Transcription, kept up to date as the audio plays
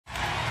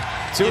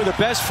Two of the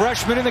best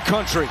freshmen in the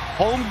country.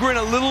 Holmgren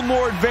a little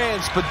more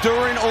advanced, but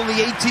Duren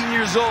only 18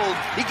 years old.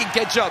 He can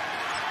catch up.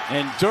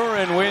 And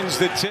Duren wins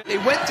the tip. They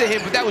went to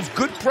him, but that was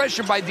good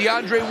pressure by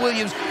DeAndre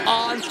Williams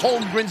on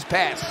Holmgren's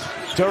pass.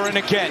 Duren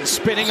again,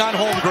 spinning on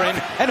Holmgren,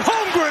 and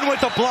Holmgren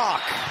with the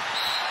block.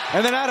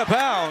 And then out of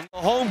bounds.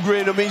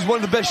 Holmgren, I mean, he's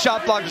one of the best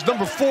shot blockers,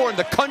 number 4 in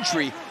the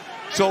country.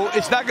 So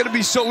it's not going to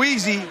be so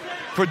easy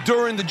for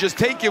Duren to just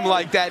take him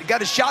like that.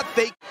 Got a shot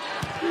fake.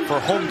 For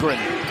Holmgren.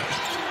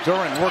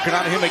 Duren working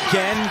on him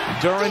again.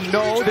 Duren,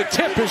 no, the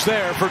tip is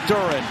there for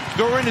Duren.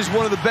 Duren is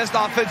one of the best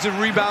offensive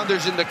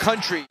rebounders in the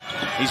country.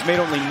 He's made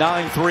only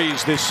 9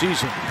 threes this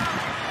season.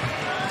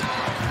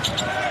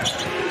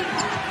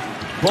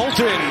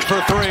 Bolton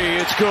for 3,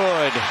 it's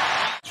good.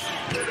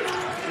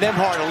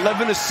 Nembhard,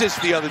 11 assists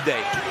the other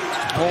day.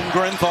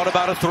 Holmgren thought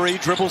about a 3,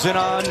 dribbles in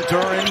on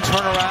Duren,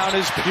 turnaround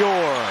is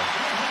pure.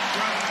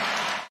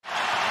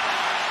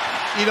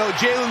 You know,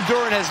 Jalen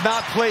Duren has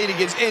not played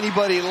against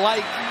anybody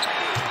like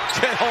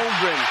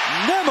Holmgren.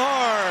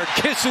 Nembhard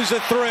kisses a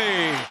 3.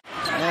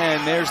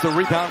 And there's the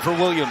rebound for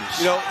Williams.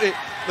 You know,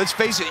 let's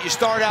face it, you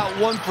start out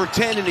 1 for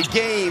 10 in a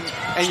game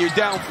and you're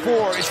down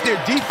 4. It's their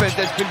defense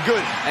that's been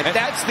good. And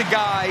that's the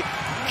guy.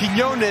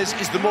 Quinones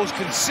is the most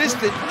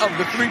consistent of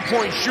the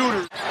three-point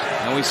shooters.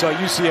 And we saw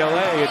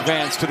UCLA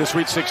advance to the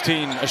Sweet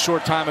 16 a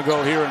short time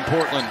ago here in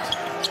Portland.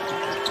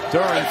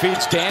 Duren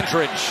feeds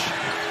Dandridge.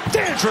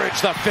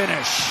 Dandridge, the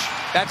finish.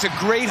 That's a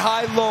great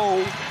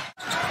high-low.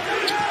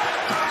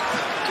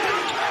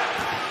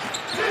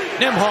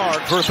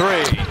 Nembhard for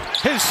 3.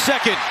 His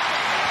second.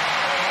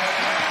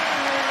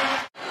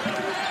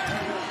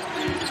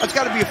 That's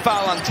got to be a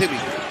foul on Timme.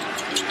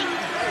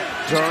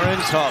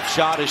 Duren, tough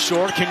shot is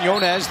short.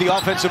 Quinones, the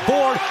offensive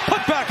board,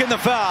 put back in the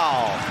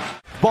foul.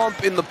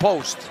 Bump in the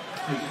post.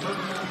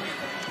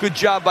 Good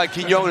job by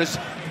Quinones.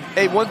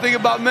 Hey, one thing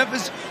about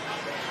Memphis,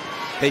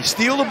 they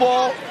steal the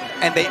ball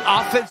and they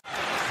offense.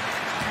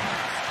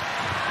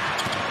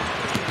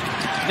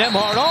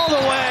 Nembhard all the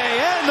way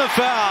and the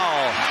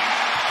foul.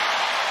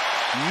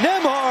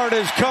 Nembhard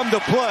has come to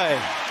play.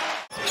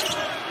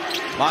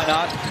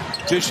 Minot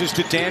dishes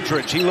to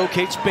Dandridge. He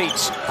locates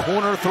Bates.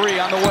 Corner 3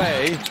 on the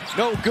way.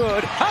 No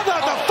good. How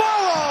about the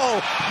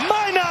follow?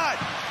 Minot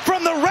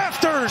from the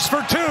rafters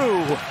for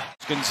 2.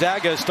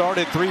 Gonzaga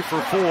started 3 for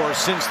 4.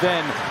 Since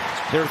then,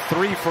 they're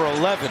 3 for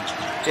 11.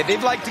 Yeah,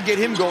 they'd like to get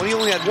him going. He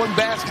only had 1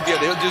 basket there.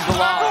 They'll just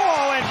allow.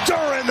 Oh, and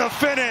Duren the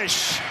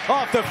finish.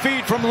 Off the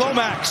feed from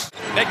Lomax.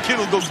 That kid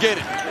will go get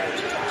it.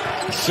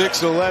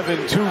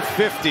 6'11",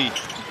 250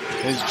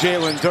 is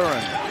Jalen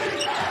Duren.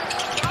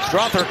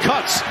 Strother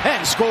cuts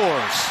and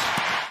scores.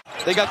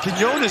 They got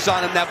Quinones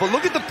on him now, but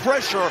look at the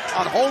pressure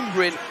on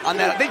Holmgren on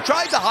that. They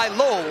tried the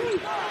high-low.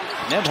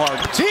 Nembhard,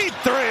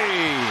 T3.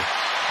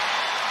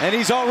 And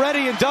he's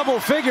already in double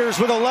figures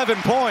with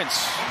 11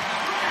 points.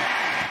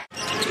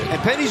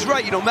 And Penny's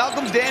right. You know,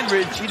 Malcolm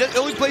Dandridge, he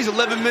only plays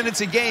 11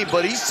 minutes a game,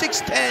 but he's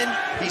 6'10",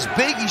 he's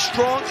big, he's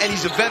strong, and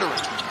he's a veteran.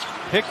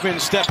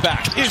 Hickman's step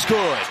back is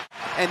good.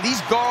 And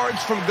these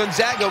guards from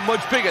Gonzaga are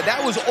much bigger.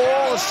 That was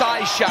all a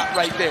size shot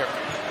right there.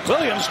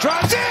 Williams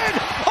drives in.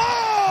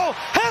 Oh,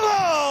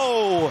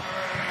 hello,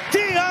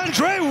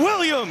 DeAndre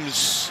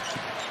Williams.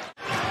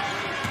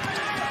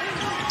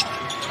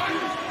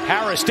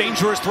 Harris,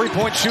 dangerous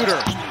three-point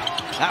shooter.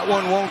 That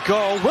one won't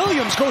go.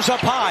 Williams goes up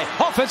high.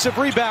 Offensive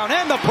rebound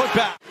and the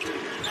putback.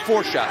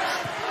 4 shots.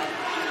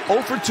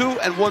 0 for 2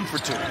 and 1 for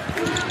 2.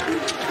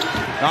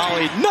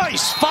 Ollie,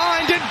 nice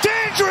find, and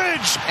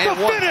Dandridge, and the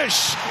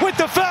finish with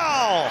the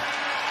foul.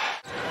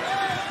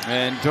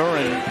 And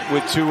Duren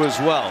with 2 as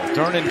well.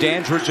 Duren and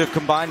Dandridge have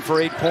combined for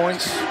 8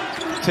 points.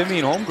 Timme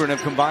and Holmgren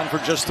have combined for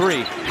just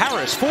 3.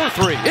 Harris,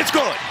 4-3. It's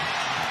good.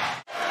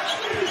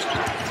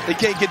 They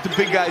can't get the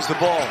big guys the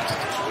ball.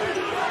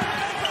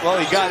 Well,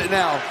 he got it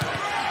now.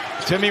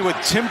 Timme with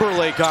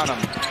Timberlake on him.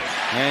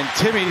 And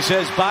Timme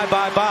says bye,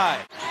 bye, bye.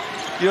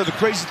 You know, the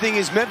crazy thing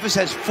is Memphis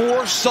has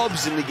 4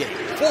 subs in the game.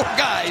 4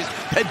 guys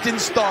that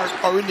didn't start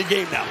are in the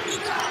game now.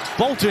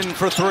 Bolton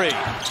for 3.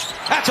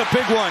 That's a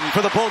big one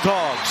for the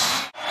Bulldogs.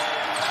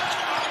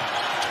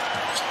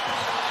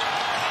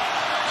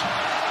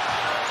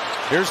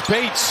 Here's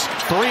Bates,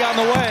 3 on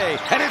the way,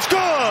 and it's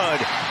good!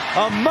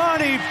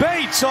 Amani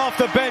Bates off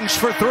the bench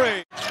for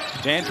 3.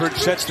 Dandridge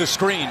sets the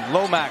screen.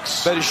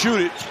 Lomax better shoot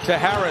it to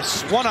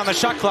Harris. 1 on the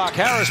shot clock.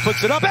 Harris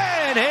puts it up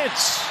and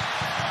hits.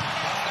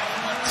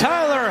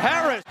 Tyler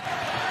Harris.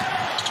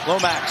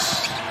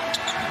 Lomax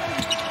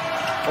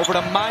over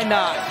to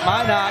Minot.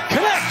 Minot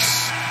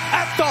connects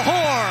at the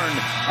horn.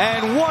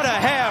 And what a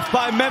half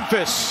by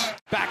Memphis.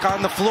 Back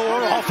on the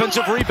floor.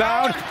 Offensive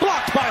rebound.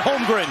 Blocked by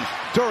Holmgren.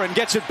 Duren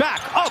gets it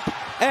back. Up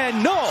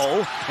and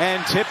no.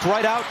 And tipped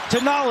right out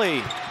to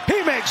Nolly.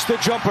 He makes the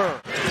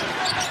jumper.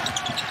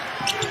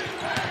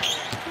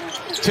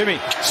 Timme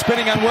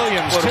spinning on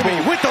Williams.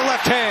 Timme with the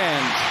left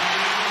hand.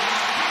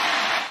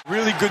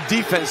 Really good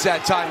defense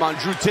that time on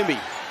Drew Timme.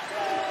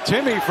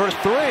 Timme for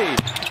 3.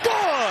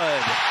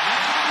 Good!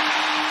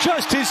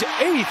 Just his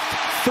 8th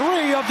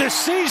 3 of the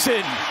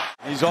season.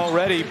 He's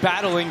already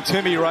battling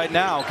Timme right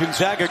now.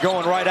 Gonzaga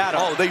going right at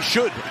him. Oh, they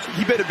should.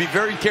 He better be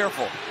very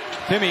careful.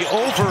 Timme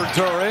over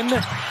Duren,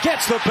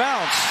 gets the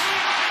bounce.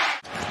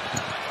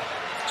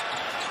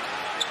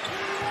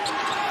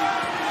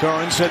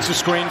 Duren sets a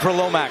screen for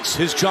Lomax.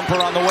 His jumper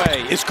on the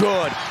way is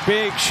good.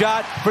 Big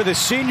shot for the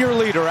senior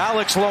leader,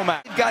 Alex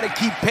Lomax. They've got to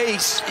keep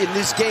pace in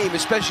this game,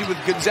 especially with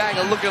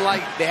Gonzaga looking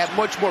like they have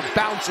much more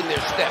bounce in their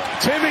step.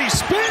 Timme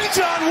spins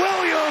on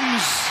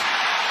Williams.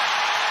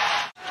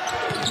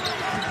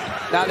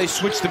 Now they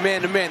switched to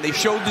man-to-man. They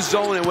showed the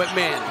zone and went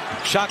man.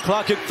 Shot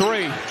clock at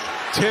 3.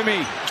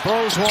 Timme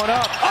throws one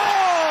up.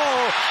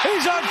 Oh,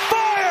 he's on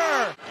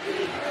fire!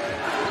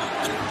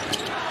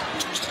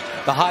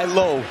 The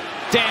high-low.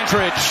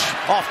 Dandridge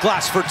off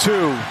glass for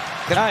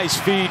 2. Nice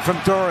feed from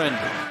Duren.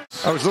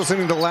 I was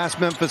listening to the last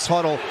Memphis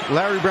huddle.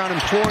 Larry Brown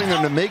imploring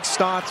them to make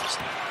stops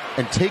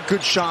and take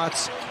good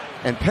shots.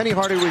 And Penny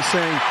Hardaway was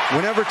saying,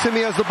 whenever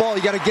Timme has the ball,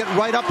 you got to get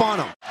right up on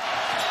him.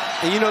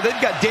 And you know, they've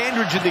got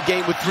Dandridge in the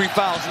game with 3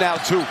 fouls now,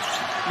 too,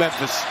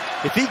 Memphis.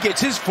 If he gets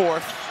his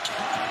 4th,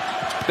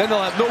 then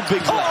they'll have no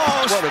bigs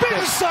left. Oh,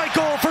 spin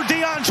cycle for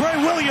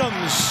DeAndre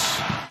Williams.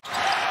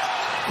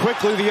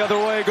 Quickly the other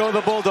way go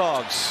the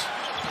Bulldogs.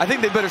 I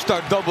think they better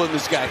start doubling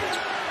this guy.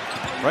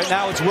 Right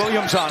now it's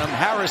Williams on him.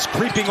 Harris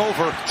creeping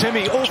over.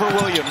 Timme over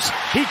Williams.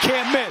 He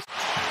can't miss.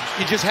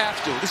 You just have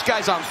to. This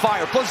guy's on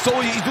fire. Plus,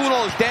 he's doing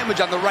all his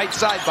damage on the right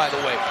side, by the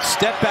way.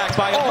 Step back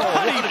by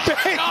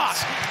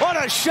what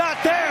a shot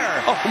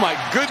there. Oh, my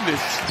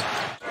goodness.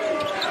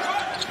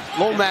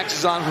 Lomax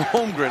is on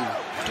Holmgren.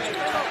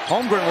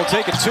 Holmgren will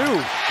take it 2.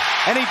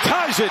 And he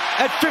ties it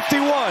at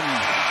 51.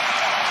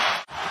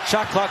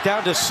 Shot clock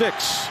down to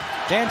 6.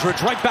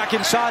 Dandridge right back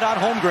inside on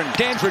Holmgren.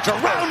 Dandridge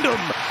around him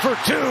for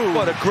 2.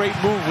 What a great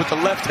move with the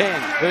left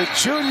hand. The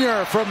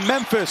junior from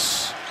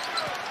Memphis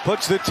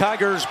puts the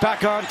Tigers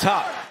back on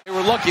top. They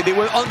were lucky. They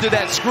went under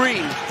that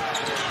screen.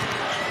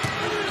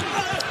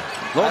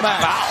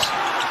 Lomax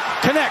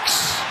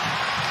connects.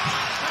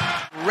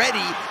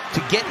 Ready to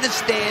get in the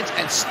stands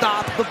and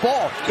stop the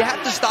ball. You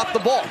have to stop the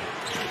ball.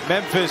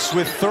 Memphis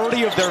with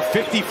 30 of their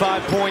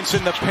 55 points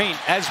in the paint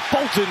as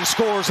Bolton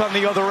scores on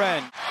the other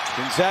end.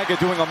 Gonzaga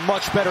doing a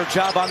much better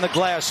job on the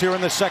glass here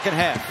in the second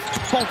half.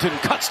 Bolton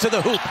cuts to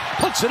the hoop,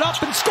 puts it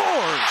up and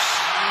scores.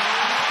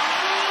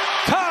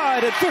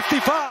 Tied at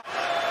 55.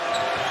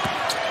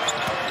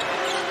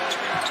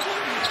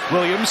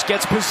 Williams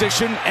gets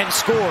position and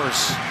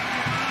scores.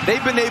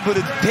 They've been able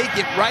to take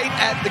it right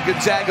at the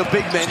Gonzaga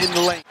big men in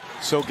the lane.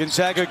 So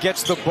Gonzaga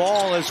gets the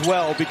ball as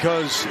well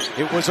because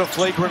it was a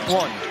flagrant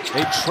one.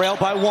 They trail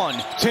by 1.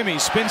 Timme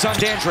spins on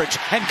Dandridge,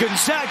 and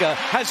Gonzaga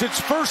has its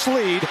first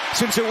lead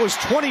since it was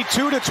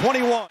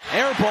 22-21.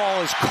 Air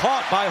ball is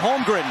caught by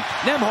Holmgren.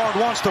 Nembhard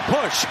wants to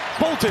push.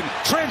 Bolton,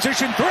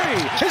 transition 3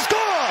 is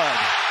good!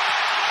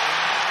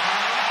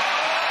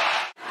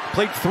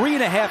 Played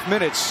 3.5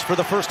 minutes for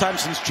the first time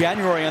since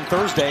January on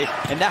Thursday,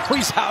 and now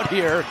he's out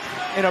here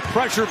in a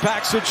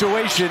pressure-packed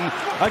situation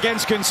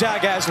against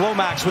Gonzaga as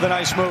Lomax with a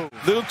nice move.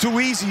 Little too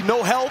easy,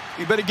 no help.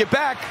 You better get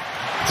back.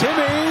 Timme,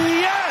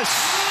 yes!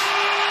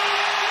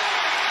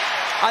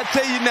 I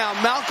tell you now,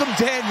 Malcolm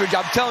Dandridge,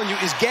 I'm telling you,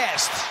 is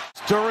gassed.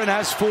 Duren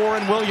has 4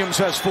 and Williams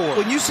has 4.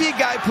 When you see a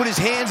guy put his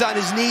hands on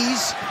his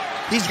knees,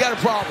 he's got a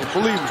problem,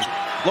 believe me.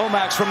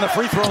 Lomax from the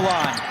free throw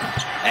line,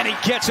 and he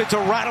gets it to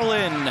rattle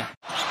in.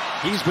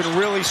 He's been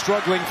really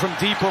struggling from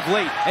deep of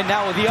late, and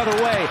now the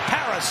other way,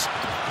 Harris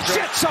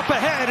jets up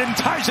ahead and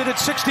ties it at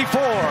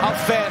 64. How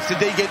fast did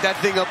they get that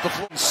thing up the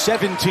floor?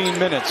 17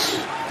 minutes.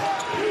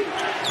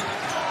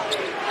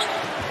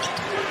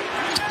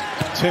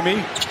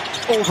 Timme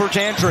over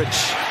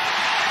Dandridge.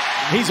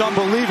 He's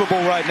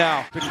unbelievable right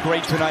now. Been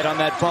great tonight on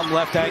that bum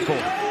left ankle.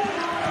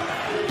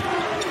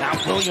 Now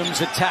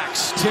Williams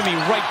attacks. Timme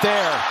right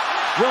there.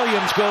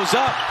 Williams goes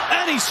up,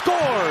 and he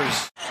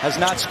scores. Has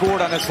not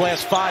scored on his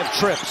last 5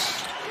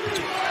 trips.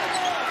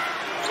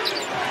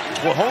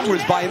 Well,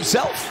 Holmgren's by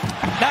himself.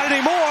 Not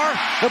anymore.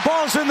 The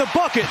ball's in the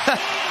bucket.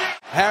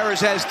 Harris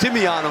has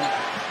Timme on him.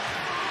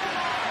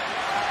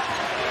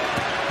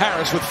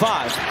 Harris with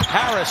 5.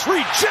 Harris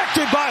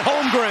rejected by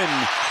Holmgren.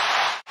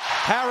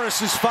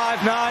 Harris is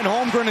 5'9".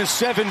 Holmgren is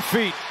 7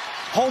 feet.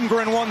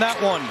 Holmgren won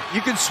that one.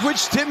 You can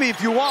switch Timme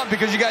if you want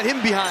because you got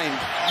him behind.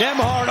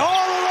 Nembhard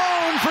all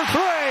alone for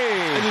 3.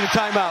 I need a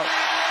timeout.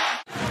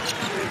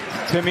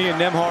 Timme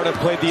and Nembhard have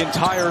played the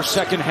entire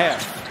second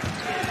half.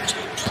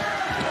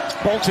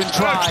 Bolton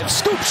drives.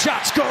 Scoop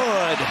shot's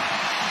good.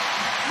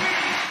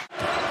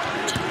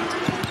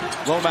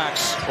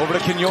 Lomax over to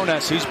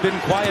Quinones. He's been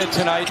quiet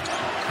tonight.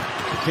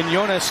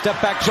 Quinones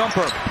step back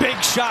jumper. Big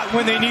shot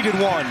when they needed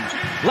one.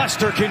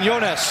 Lester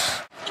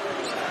Quinones.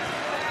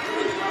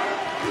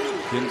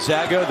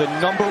 Gonzaga, the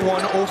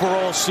 #1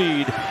 overall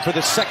seed for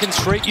the 2nd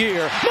straight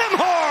year.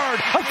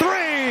 Nembhard, a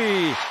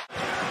 3.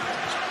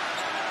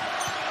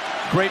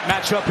 Great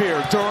matchup here.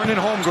 Duren and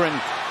Holmgren.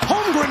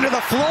 Holmgren to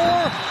the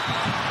floor.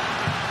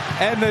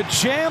 And the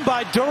jam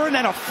by Duren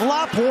and a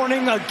flop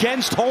warning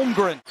against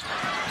Holmgren.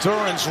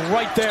 Duren's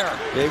right there.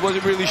 Yeah, he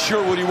wasn't really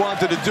sure what he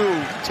wanted to do.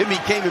 Timme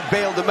came and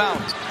bailed him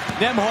out.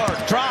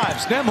 Nembhard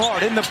drives.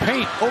 Nembhard in the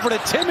paint. Over to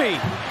Timme.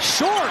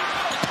 Short.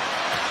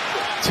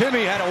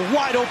 Timme had a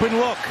wide open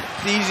look.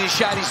 The easiest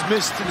shot he's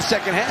missed in the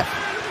second half.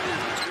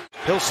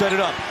 He'll set it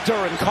up.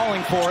 Duren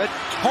calling for it.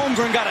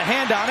 Holmgren got a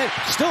hand on it.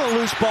 Still a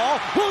loose ball.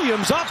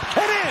 Williams up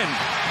and in.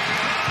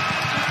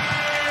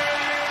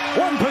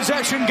 One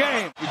possession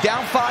game. You're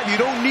down 5. You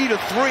don't need a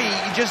 3.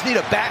 You just need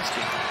a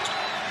basket.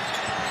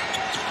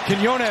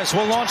 Quinones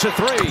will launch a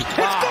 3. It's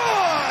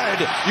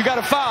good! You got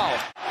a foul.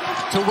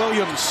 To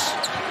Williams.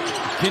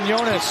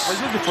 Quinones. I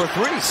was looking for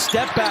a 3.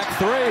 Step back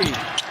 3.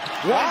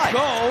 Why?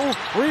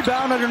 Go.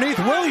 Rebound underneath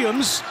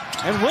Williams.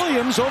 And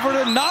Williams over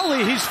to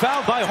Nolly. He's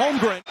fouled by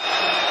Holmgren.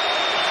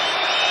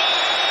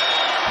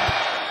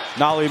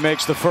 Nolly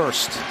makes the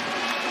first.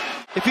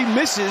 If he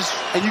misses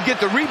and you get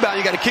the rebound,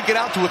 you got to kick it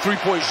out to a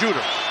 3-point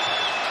shooter.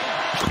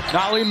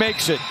 Nolly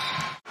makes it.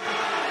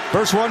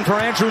 First one for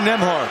Andrew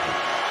Nembhard.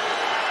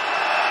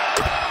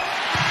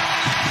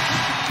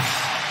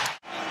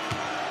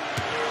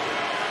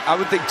 I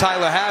would think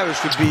Tyler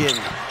Harris would be in.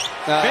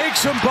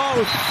 Makes them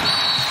both.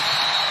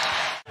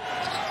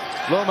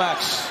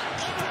 Lomax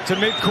to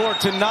midcourt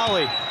to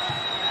Nolly.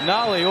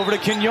 Nolly over to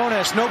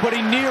Quinones.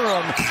 Nobody near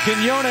him.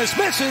 Quinones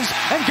misses,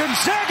 and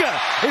Gonzaga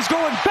is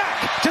going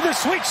back to the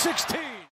Sweet 16.